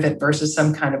of benefit versus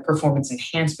some kind of performance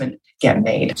enhancement get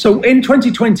made? So in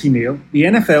 2020, Neil, the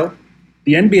NFL,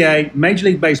 the NBA, Major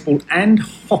League Baseball, and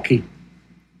hockey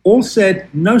all said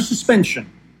no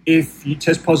suspension if you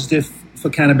test positive for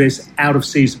cannabis out of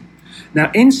season. Now,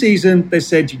 in season, they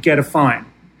said you get a fine.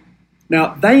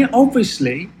 Now, they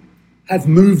obviously have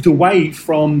moved away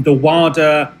from the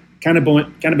WADA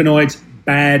cannabinoids,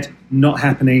 bad, not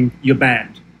happening, you're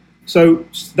banned. So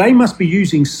they must be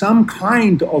using some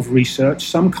kind of research,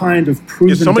 some kind of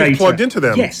proven data. Somebody's plugged into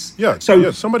them. Yes. Yeah.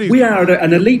 So somebody. We are at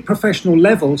an elite professional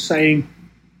level saying,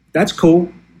 that's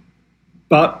cool,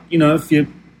 but, if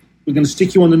we're going to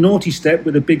stick you on the naughty step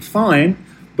with a big fine,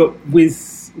 but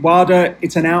with WADA,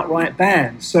 it's an outright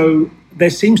ban. So there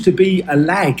seems to be a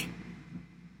lag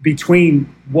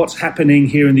between what's happening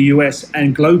here in the US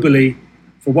and globally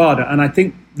for WADA. And I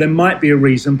think there might be a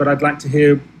reason, but I'd like to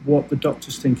hear what the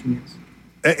doctor's thinking is.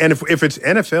 And if it's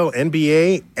NFL,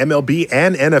 NBA, MLB,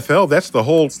 and NFL, that's the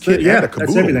whole kit and the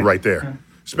caboodle right there. Yeah.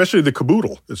 Especially the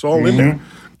caboodle. It's all in there.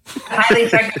 Highly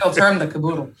technical term, the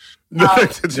caboodle.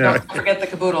 Don't forget the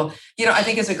caboodle. I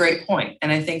think it's a great point.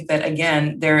 And I think that,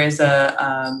 again, there is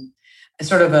a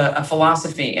sort of a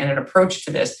philosophy and an approach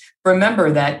to this.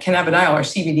 Remember that cannabidiol or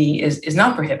CBD is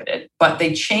not prohibited, but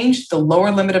they changed the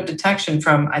lower limit of detection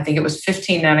from, I think it was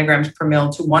 15 nanograms per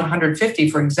mil to 150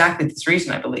 for exactly this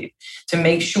reason, I believe, to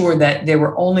make sure that they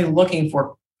were only looking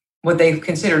for what they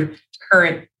considered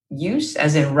current use,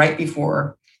 as in right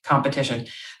before competition.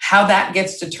 How that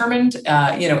gets determined,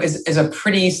 is a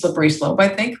pretty slippery slope, I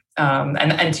think.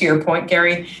 And to your point,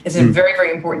 Gary, is a very,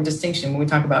 very important distinction when we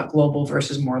talk about global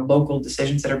versus more local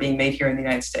decisions that are being made here in the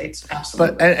United States.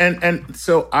 Absolutely. But and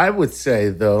so I would say,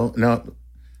 though,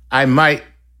 I might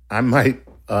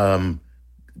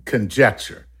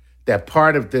conjecture that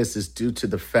part of this is due to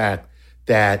the fact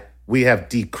that we have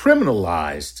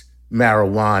decriminalized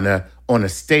marijuana on a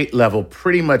state level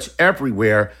pretty much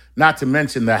everywhere, not to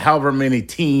mention the however many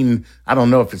I don't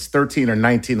know if it's 13 or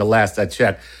 19, the last I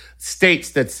checked,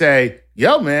 states that say,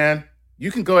 yo, man, you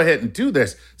can go ahead and do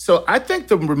this. So I think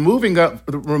the removing.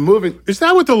 Is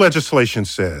that what the legislation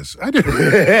says? I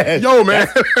didn't. Yo, man.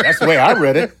 That's the way I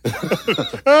read it.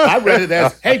 I read it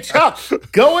as, hey, Chuck,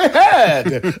 go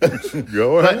ahead.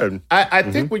 Go ahead. I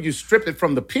think when you strip it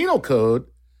from the penal code,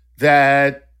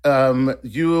 that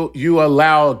you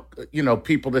allow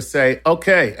people to say,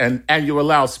 okay, and you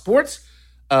allow sports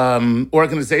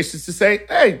organizations to say,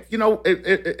 hey,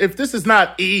 if this is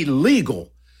not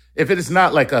illegal, if it is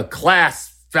not like a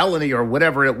class felony or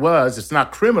whatever it was, it's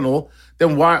not criminal,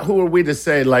 then who are we to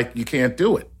say, like, you can't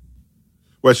do it?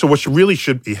 Well, so what really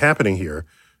should be happening here,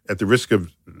 at the risk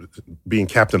of being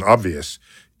Captain Obvious,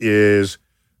 is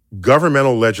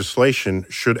governmental legislation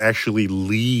should actually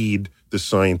lead the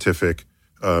scientific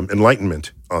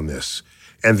enlightenment on this,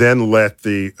 and then let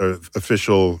the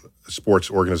official sports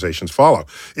organizations follow.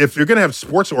 If you're going to have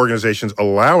sports organizations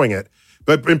allowing it,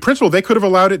 but in principle, they could have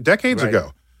allowed it decades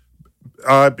ago.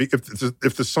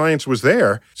 If the science was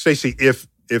there, Staci,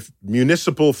 if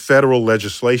municipal federal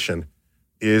legislation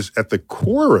is at the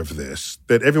core of this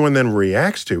that everyone then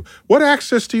reacts to, what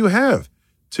access do you have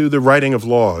to the writing of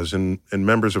laws and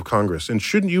members of Congress? And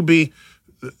shouldn't you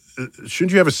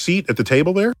have a seat at the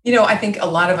table there? I think a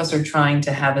lot of us are trying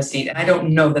to have a seat. And I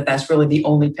don't know that that's really the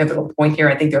only pivotal point here.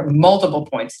 I think there are multiple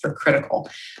points that are critical.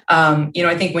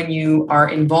 I think when you are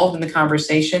involved in the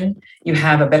conversation, you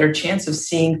have a better chance of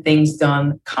seeing things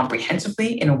done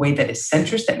comprehensively in a way that is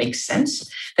centrist, that makes sense,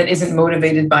 that isn't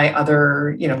motivated by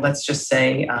other, let's just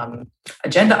say,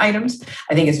 agenda items.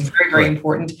 I think it's very, very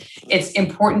important. It's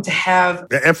important to have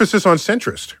the emphasis on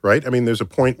centrist, right? I mean, there's a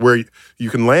point where you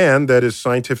can land that is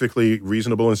scientifically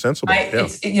reasonable and sensible.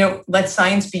 Let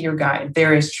science be your guide.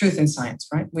 There is truth in science,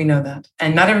 right? We know that.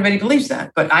 And not everybody believes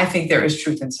that, but I think there is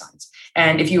truth in science.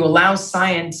 And if you allow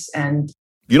science and...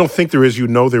 You don't think there is, you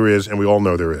know there is, and we all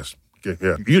know there is.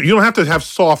 Yeah. You don't have to have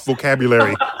soft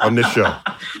vocabulary on this show,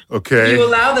 okay? You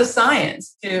allow the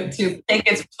science to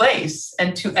take its place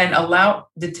and allow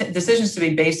decisions to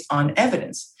be based on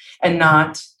evidence and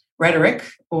not rhetoric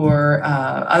or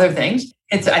other things.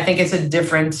 I think it's a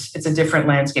different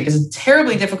landscape. It's a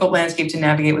terribly difficult landscape to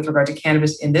navigate with regard to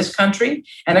cannabis in this country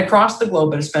and across the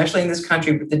globe, but especially in this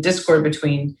country with the discord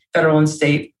between federal and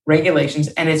state regulations,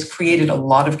 and it's created a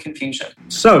lot of confusion.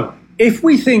 So, if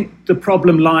we think the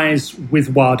problem lies with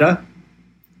WADA,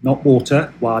 not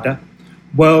water, WADA,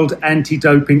 World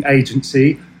Anti-Doping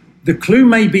Agency, The clue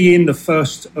may be in the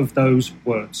first of those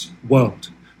words, world,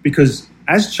 because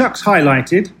as Chuck's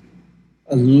highlighted,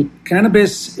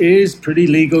 cannabis is pretty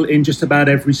legal in just about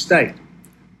every state.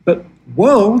 But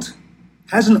world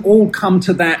hasn't all come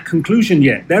to that conclusion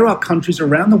yet. There are countries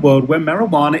around the world where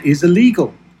marijuana is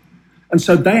illegal. And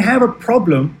so they have a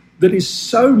problem that is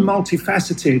so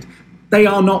multifaceted, they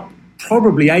are not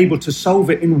probably able to solve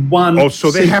it in one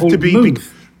so they have to be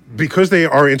move. Because they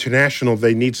are international,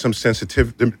 they need some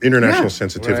international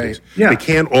sensitivities. Right. Yeah. They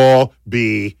can't all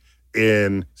be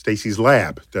in Staci's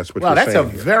lab. That's what you're saying. Well,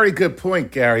 that's a very good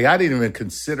point, Gary. I didn't even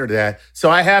consider that. So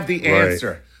I have the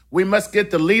answer. Right. We must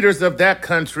get the leaders of that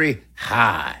country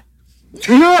high. Why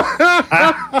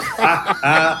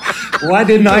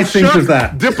didn't I think of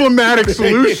that? Diplomatic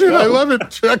solution. I love it,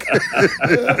 Chuck.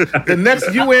 The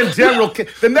next UN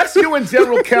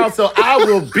General Council, I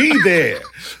will be there.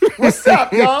 What's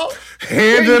up, y'all?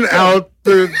 Handing out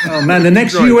the. Oh man, the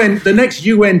next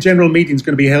UN General meeting is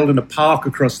going to be held in a park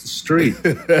across the street.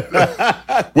 Wait!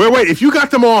 If you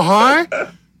got them all high,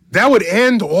 that would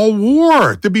end all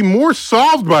war. There'd be more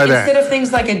solved by that. Instead of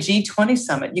things like a G20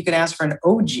 summit, you could ask for an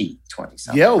OG20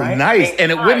 summit. Yo, right? nice.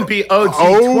 And it wouldn't be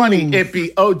OG20, it'd be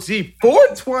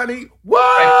OG420.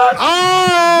 What?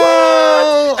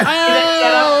 Oh! What?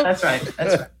 That's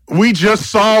right. We just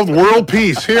solved world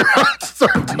peace here. There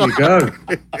you go.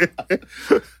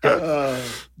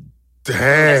 Dang.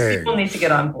 Yes, people need to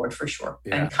get on board for sure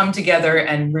and come together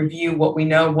and review what we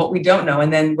know, what we don't know.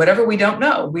 And then whatever we don't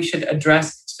know, we should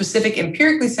address specific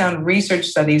empirically sound research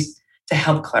studies to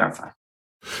help clarify.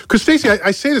 Because Staci,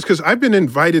 I say this because I've been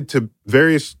invited to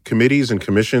various committees and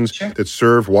commissions that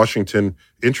serve Washington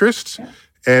interests. Yeah.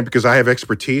 And because I have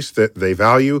expertise that they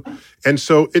value. And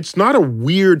so it's not a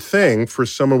weird thing for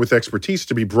someone with expertise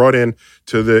to be brought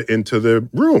into the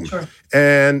room. Sure.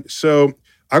 And so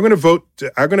I'm going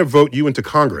to vote you into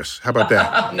Congress. How about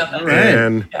that? No,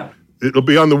 and it'll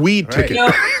be on the weed ticket.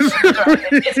 No,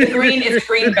 it's a green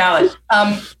ballot.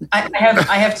 I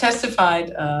have testified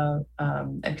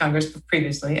at Congress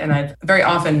previously, and I've very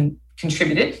often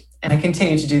contributed. And I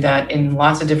continue to do that in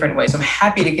lots of different ways. I'm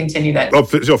happy to continue that. Oh,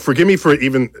 so forgive me for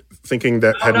even thinking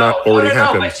that had not already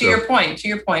happened. But to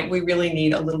your point, we really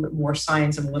need a little bit more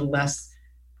science and a little less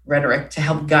rhetoric to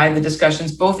help guide the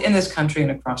discussions, both in this country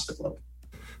and across the globe.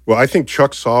 Well, I think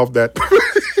Chuck solved that.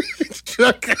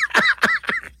 Chuck.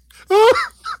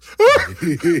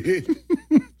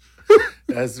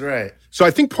 That's right. So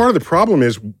I think part of the problem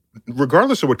is,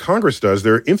 regardless of what Congress does,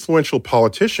 there are influential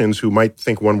politicians who might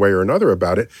think one way or another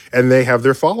about it, and they have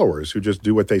their followers who just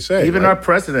do what they say. Even our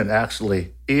president,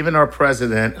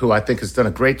 who I think has done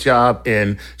a great job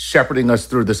in shepherding us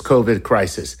through this COVID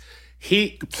crisis.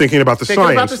 Thinking about the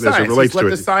science as it relates to it.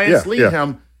 Let the science lead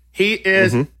him. He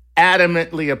is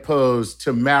adamantly opposed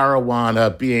to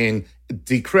marijuana being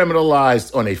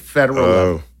decriminalized on a federal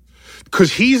level.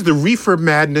 Because he's the reefer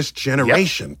madness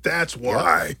generation. Yep. That's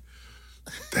why. Yep.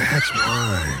 That's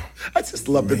why. I just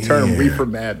love the term reefer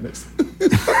madness.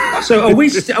 So are we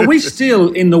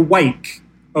still in the wake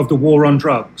of the war on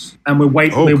drugs, and we're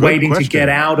waiting to get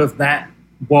out of that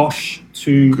wash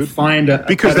to find a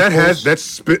because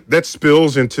that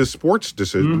spills into sports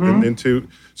decisions, into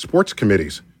sports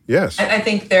committees. Yes, I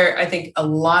think a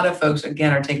lot of folks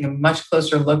again are taking a much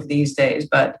closer look these days.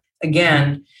 But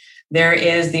again, there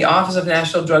is the Office of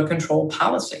National Drug Control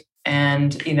Policy.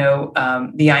 And,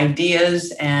 the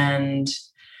ideas and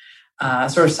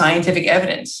sort of scientific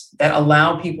evidence that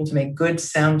allow people to make good,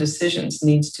 sound decisions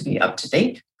needs to be up to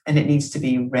date, and it needs to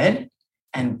be read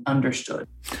and understood.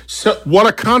 So, what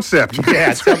a concept.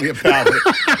 Yeah, tell me about it.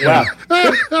 Wow.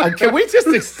 Can we just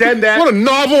extend that? What a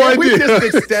novel idea. We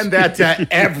just extend that to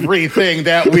everything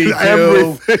that we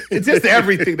do. It's just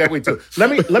everything that we do. Let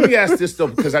me ask this, though,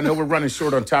 because I know we're running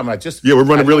short on time. We're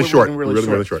running really short.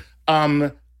 Really short.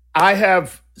 I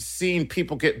have seen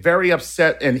people get very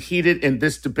upset and heated in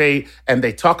this debate, and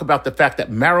they talk about the fact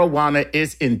that marijuana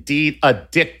is indeed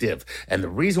addictive. And the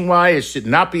reason why it should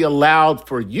not be allowed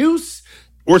for use.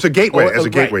 Or it's a gateway,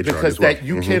 gateway drug. Because well. that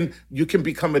you can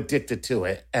become addicted to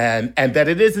it, and that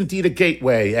it is indeed a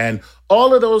gateway. And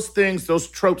all of those things, those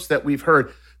tropes that we've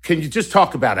heard. Can you just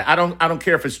talk about it? I don't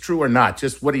care if it's true or not.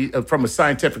 Just from a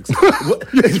scientific.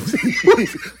 What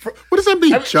does that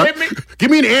mean, Chuck? Give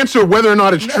me an answer whether or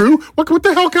not it's true. What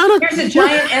the hell kind of? Here's a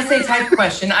giant essay type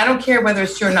question. I don't care whether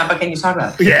it's true or not, but can you talk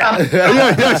about it? Yeah,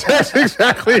 that's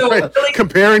exactly right. Really,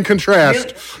 compare and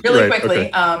contrast. Really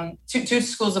quickly. Okay. Two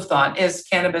schools of thought. Is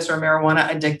cannabis or marijuana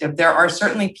addictive? There are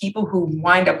certainly people who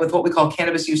wind up with what we call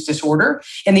cannabis use disorder.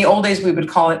 In the old days, we would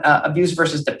call it abuse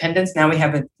versus dependence. Now we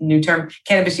have a new term,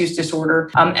 cannabis cannabis use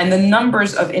disorder. And the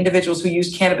numbers of individuals who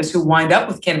use cannabis who wind up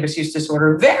with cannabis use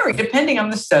disorder vary depending on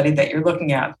the study that you're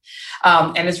looking at.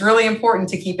 And it's really important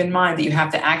to keep in mind that you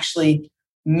have to actually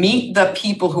meet the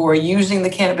people who are using the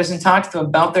cannabis and talk to them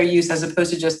about their use, as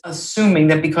opposed to just assuming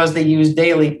that because they use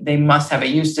daily, they must have a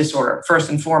use disorder, first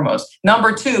and foremost.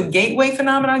 Number two, gateway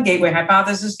phenomenon, gateway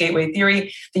hypothesis, gateway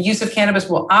theory. The use of cannabis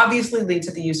will obviously lead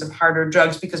to the use of harder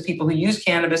drugs because people who use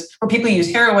cannabis or people who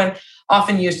use heroin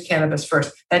often used cannabis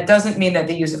first. That doesn't mean that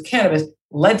the use of cannabis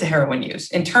led to heroin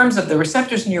use. In terms of the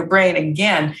receptors in your brain,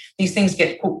 again, these things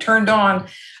get quote, turned on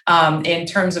in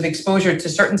terms of exposure to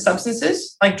certain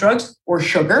substances like drugs or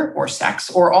sugar or sex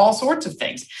or all sorts of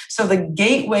things. So the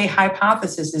gateway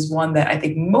hypothesis is one that I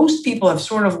think most people have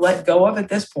sort of let go of at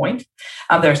this point.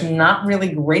 There's not really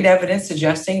great evidence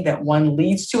suggesting that one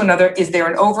leads to another. Is there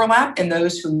an overlap in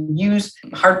those who use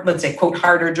let's say, quote,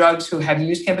 harder drugs who have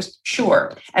used cannabis?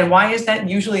 Sure. And why is that?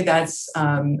 Usually that's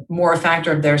more a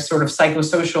factor of their sort of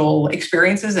psychosocial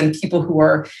experiences and people who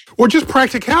are... Or just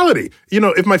practicality. You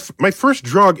know, if my first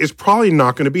drug is probably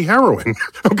not going to be heroin,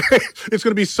 okay? It's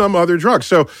going to be some other drug.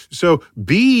 So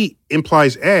B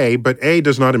implies A, but A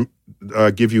does not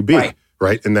give you B.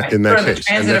 Right. In that case.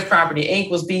 Transitive property, A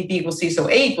equals B, B equals C. So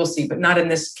A equals C, but not in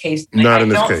this case. Not in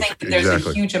this case. I don't think that there's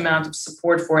a huge amount of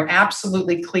support for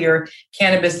absolutely clear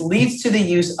cannabis leads to the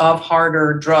use of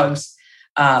harder drugs.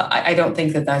 I don't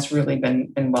think that that's really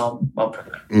been well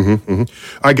proven. Mm-hmm, mm-hmm.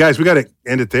 All right, guys, we got to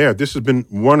end it there. This has been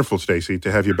wonderful, Staci,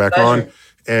 to have you back on.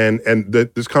 And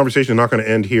this conversation is not going to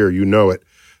end here. You know it.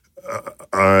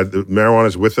 The marijuana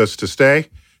is with us to stay.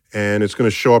 And it's going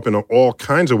to show up in all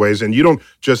kinds of ways. And you don't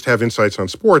just have insights on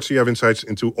sports. You have insights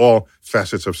into all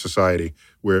facets of society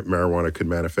where marijuana could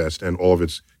manifest and all of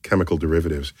its chemical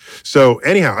derivatives. So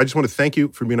anyhow, I just want to thank you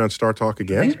for being on Star Talk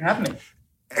again. Thanks for having me.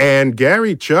 And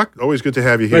Gary, Chuck, always good to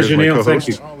have you here Pleasure, as my Neil.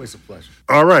 co-host. Always a pleasure.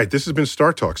 All right, this has been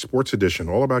Star Talk, Sports Edition,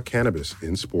 all about cannabis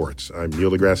in sports. I'm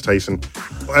Neil deGrasse Tyson,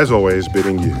 as always,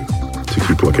 bidding you to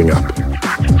keep looking up.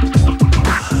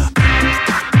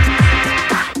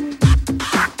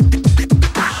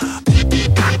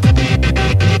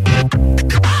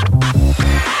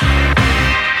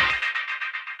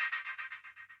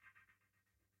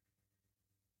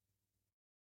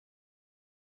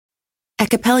 At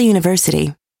Capella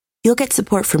University, you'll get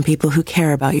support from people who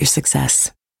care about your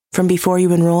success. From before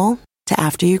you enroll to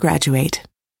after you graduate,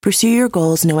 pursue your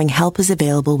goals knowing help is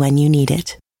available when you need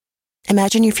it.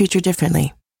 Imagine your future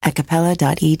differently at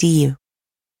capella.edu.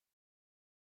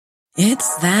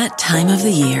 It's that time of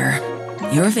the year.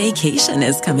 Your vacation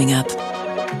is coming up.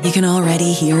 You can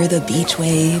already hear the beach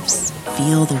waves,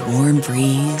 feel the warm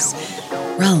breeze,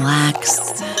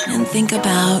 relax, and think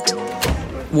about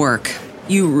work.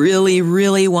 You really,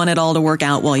 really want it all to work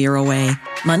out while you're away.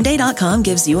 Monday.com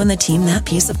gives you and the team that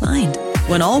peace of mind.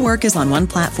 When all work is on one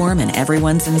platform and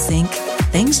everyone's in sync,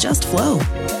 things just flow.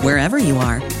 Wherever you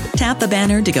are, tap the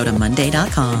banner to go to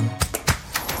Monday.com.